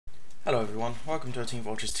Hello everyone, welcome to a Team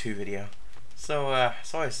Fortress 2 video. Sorry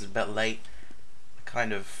this is a bit late. I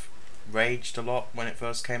kind of raged a lot when it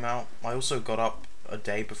first came out. I also got up a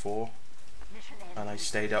day before and I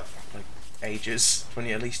stayed up like ages,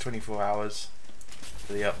 at least 24 hours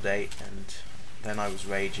for the update, and then I was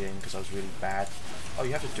raging because I was really bad. Oh,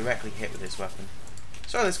 you have to directly hit with this weapon.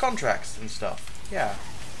 So there's contracts and stuff, yeah.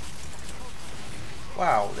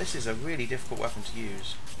 Wow, this is a really difficult weapon to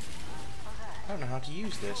use. I don't know how to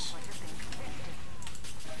use this.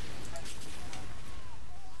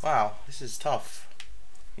 Wow, this is tough.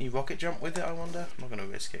 Can you rocket jump with it, I wonder? I'm not going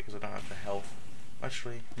to risk it because I don't have the health.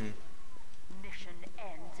 Actually, Mission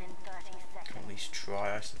ends in 30 seconds. Can at least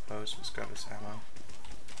try, I suppose. Let's grab this ammo.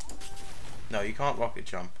 No, you can't rocket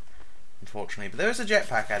jump, unfortunately. But there is a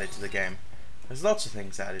jetpack added to the game. There's lots of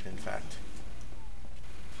things added, in fact.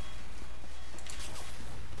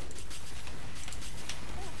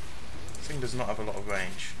 This thing does not have a lot of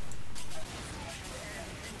range.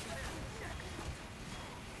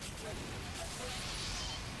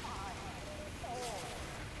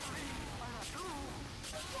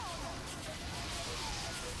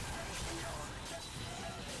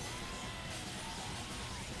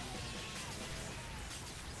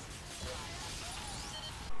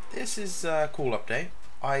 This is a cool update.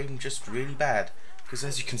 I'm just really bad because,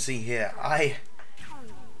 as you can see here, I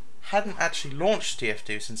hadn't actually launched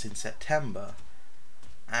TF2 since in September,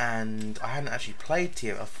 and I hadn't actually played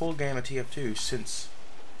a full game of TF2 since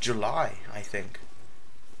July, I think.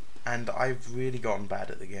 And I've really gotten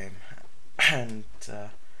bad at the game, and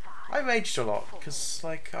I raged a lot because,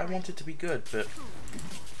 like, I wanted to be good, but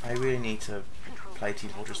I really need to play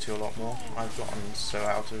Team Fortress 2 a lot more. I've gotten so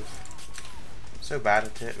bad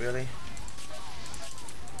at it, really.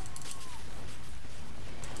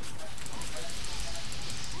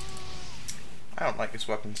 I don't like this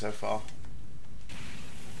weapon so far.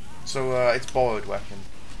 So it's borrowed weapon.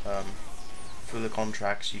 For the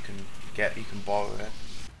contracts you can borrow it.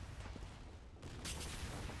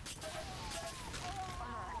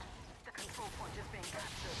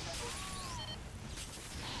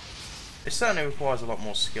 It certainly requires a lot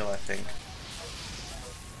more skill, I think,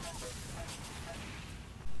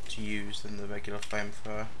 to use than the regular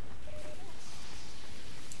flamethrower.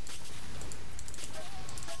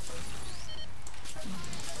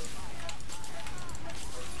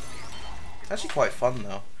 It's actually quite fun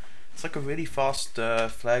though. It's like a really fast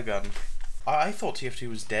flare gun. I thought TF2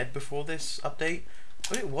 was dead before this update,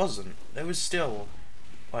 but it wasn't. There was still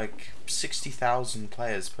like 60,000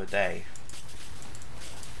 players per day.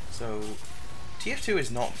 So TF2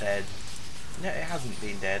 is not dead. No, it hasn't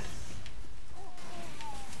been dead.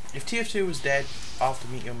 If TF2 was dead after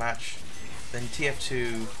Meet Your Match, then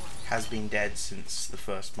TF2 has been dead since the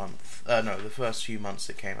first month. No, the first few months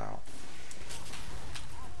it came out.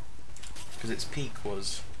 Because its peak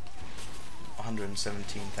was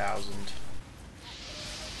 117,000.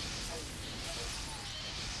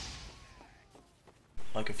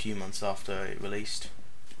 Like a few months after it released.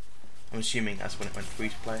 I'm assuming that's when it went free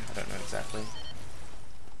to play. I don't know exactly.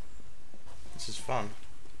 This is fun.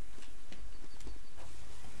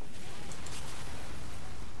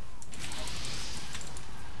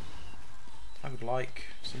 I would like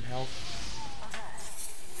some help.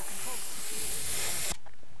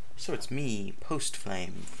 So it's me,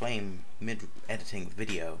 Flame mid-editing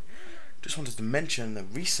video. Just wanted to mention that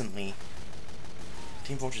recently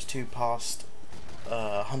Team Fortress 2 passed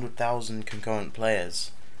 100,000 concurrent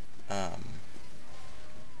players,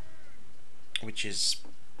 which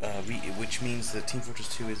means that Team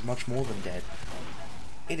Fortress 2 is much more than dead.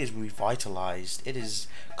 It is revitalized. It is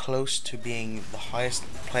close to being the highest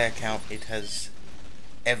player count it has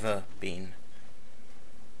ever been,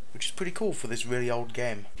 which is pretty cool for this really old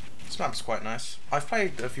game. This map's quite nice. I've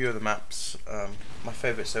played a few of the maps. My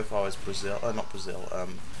favourite so far is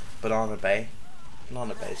Banana Bay.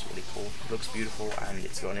 Banana Bay is really cool. It looks beautiful and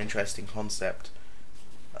it's got an interesting concept.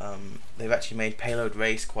 They've actually made Payload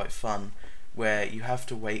Race quite fun, where you have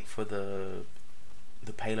to wait for the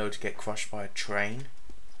payload to get crushed by a train.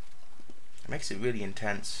 It makes it really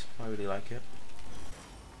intense. I really like it.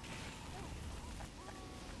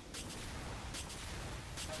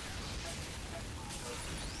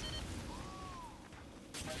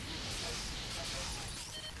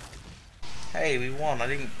 Hey, we won. I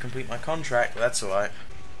didn't complete my contract, but that's alright.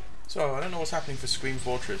 So, I don't know what's happening for Scream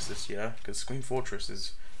Fortress this year, because Scream Fortress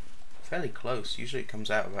is fairly close. Usually it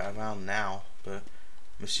comes out around now, but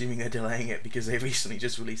I'm assuming they're delaying it because they recently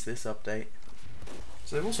just released this update.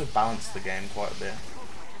 So they've also balanced the game quite a bit,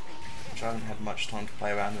 which I haven't had much time to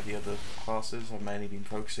play around with the other classes. I've mainly been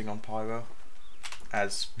focusing on Pyro,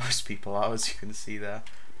 as most people are, as you can see there.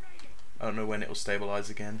 I don't know when it will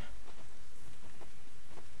stabilize again.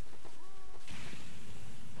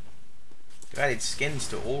 They've added skins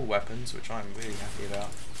to all weapons, which I'm really happy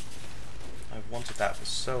about. I've wanted that for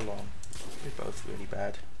so long. They're both really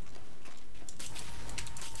bad.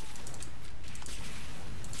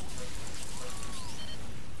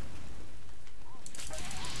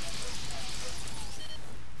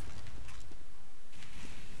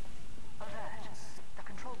 The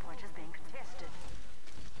control point is being contested.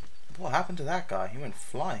 What happened to that guy? He went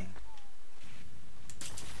flying.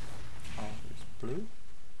 Oh, it's blue?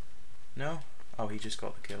 No? Oh, he just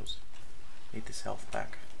got the kills. Need this health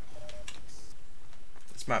back.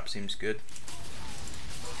 This map seems good.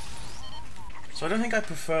 So I don't think I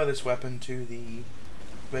prefer this weapon to the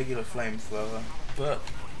regular flamethrower, but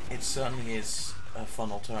it certainly is a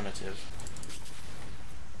fun alternative.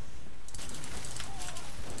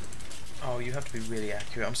 Oh, you have to be really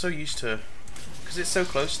accurate. I'm so used to, because it's so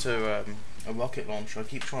close to a rocket launcher, I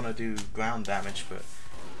keep trying to do ground damage, but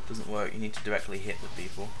it doesn't work. You need to directly hit the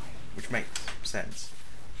people, which makes sense.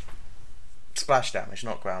 Splash damage,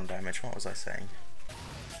 not ground damage. What was I saying?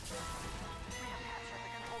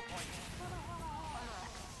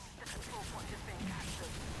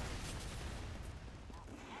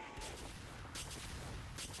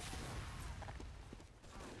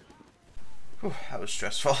 Whew, that was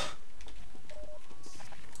stressful.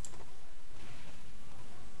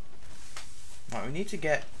 Right, we need to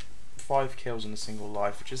get 5 kills in a single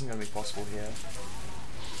life, which isn't going to be possible here.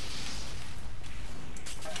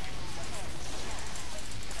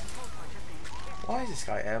 Why is this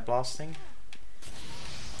guy air blasting?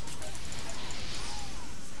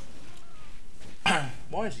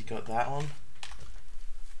 Why has he got that on?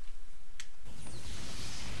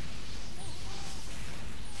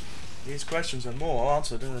 These questions and more are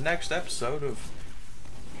answered in the next episode of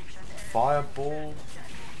Fireball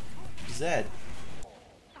Z.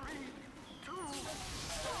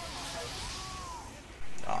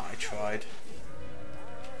 Ah, I tried.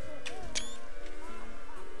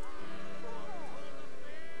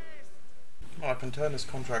 Well, I can turn this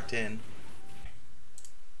contract in.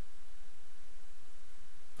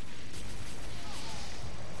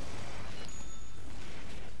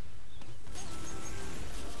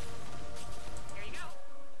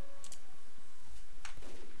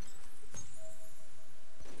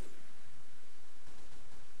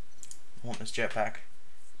 I want this jetpack.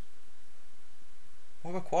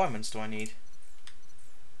 What requirements do I need?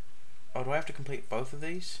 Oh, do I have to complete both of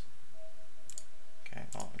these? Okay,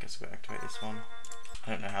 well, I guess we'll activate this one.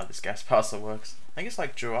 I don't know how this gas parcel works. I think it's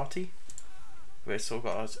like Girati, where it's all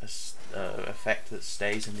got a effect that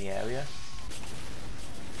stays in the area.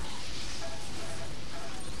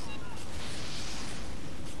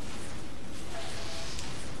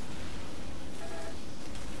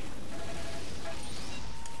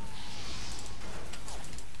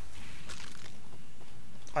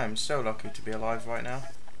 I am so lucky to be alive right now.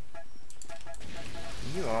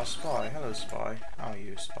 You are a spy. Hello, spy. How are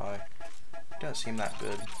you, spy? Don't seem that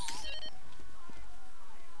good.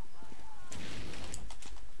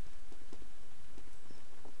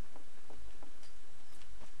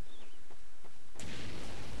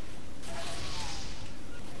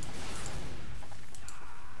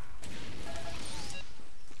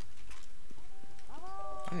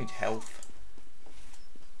 I need health.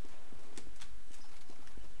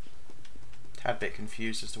 Tad bit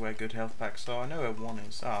confused as to where good health packs are. I know where one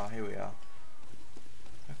is. Ah, here we are.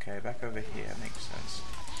 Okay, back over here. Makes sense.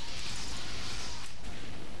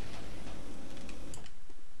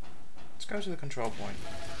 Let's go to the control point.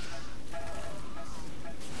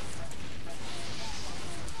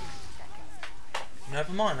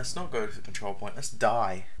 Never mind, let's not go to the control point. Let's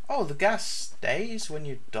die. Oh, the gas stays when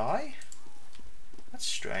you die? That's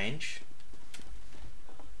strange.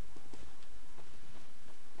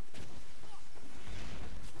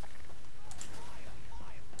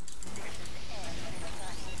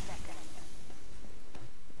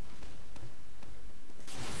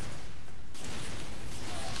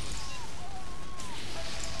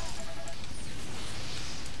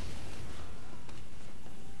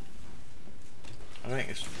 I think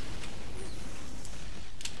it's...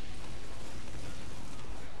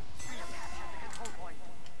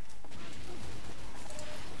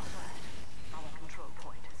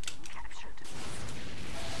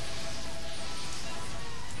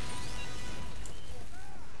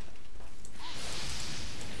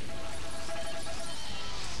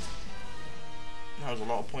 That was a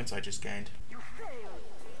lot of points I just gained. It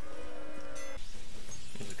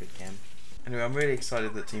was a good game. Anyway, I'm really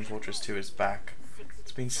excited that Team Fortress 2 is back.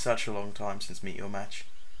 It's been such a long time since Meet Your Match.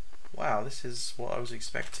 Wow, this is what I was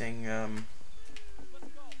expecting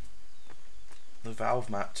the Valve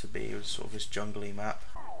map to be. It was sort of this jungly map.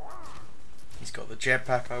 He's got the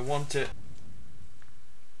jetpack, I want it.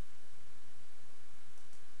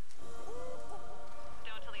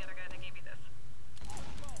 Don't tell the other guy that gave you this.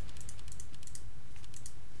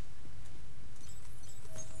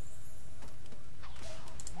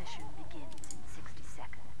 Mission begins in 60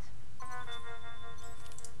 seconds.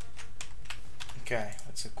 Okay,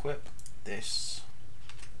 let's equip this.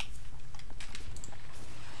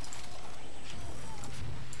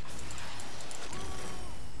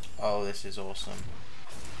 Oh, this is awesome.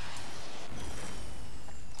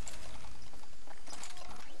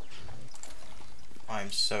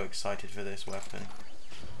 I'm so excited for this weapon.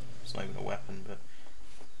 It's not even a weapon, but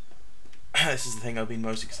this is the thing I've been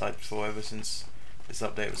most excited for ever since this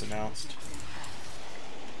update was announced.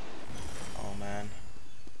 Oh man.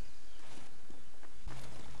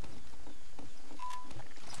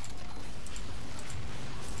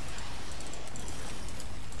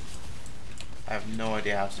 I have no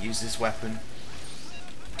idea how to use this weapon.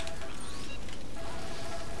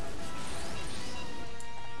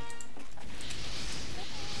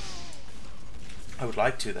 I would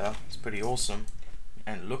like to though, it's pretty awesome.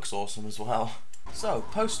 And it looks awesome as well. So,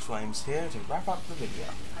 post flames here to wrap up the video.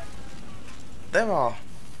 There are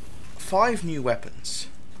 5 new weapons.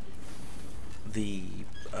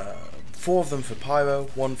 4 of them for pyro,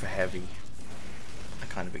 1 for heavy. I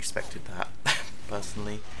kind of expected that,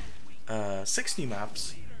 personally. 6 new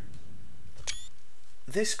maps.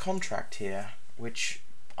 This contract here, which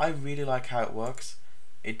I really like how it works.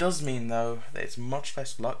 It does mean though that it's much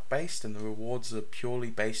less luck based and the rewards are purely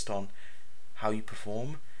based on how you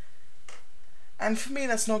perform. And for me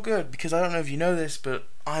that's not good, because I don't know if you know this, but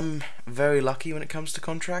I'm very lucky when it comes to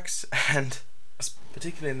contracts, and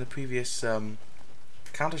particularly in the previous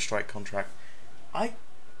Counter-Strike contract, I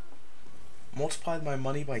multiplied my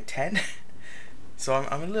money by 10. So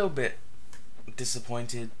I'm a little bit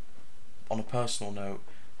disappointed on a personal note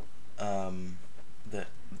that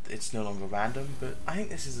it's no longer random, but I think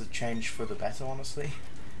this is a change for the better, honestly.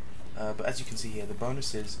 But as you can see here, the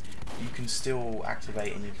bonuses you can still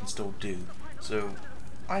activate and you can still do. So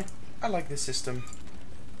I like this system.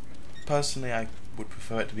 Personally, I would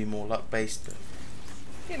prefer it to be more luck based, but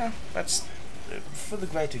you know, that's for the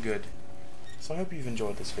greater good. So I hope you've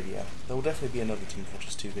enjoyed this video. There will definitely be another Team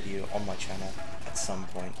Fortress 2 video on my channel at some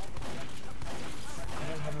point. I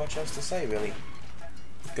don't have much else to say really.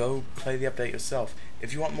 Go play the update yourself.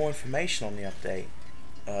 If you want more information on the update,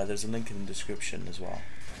 there's a link in the description as well.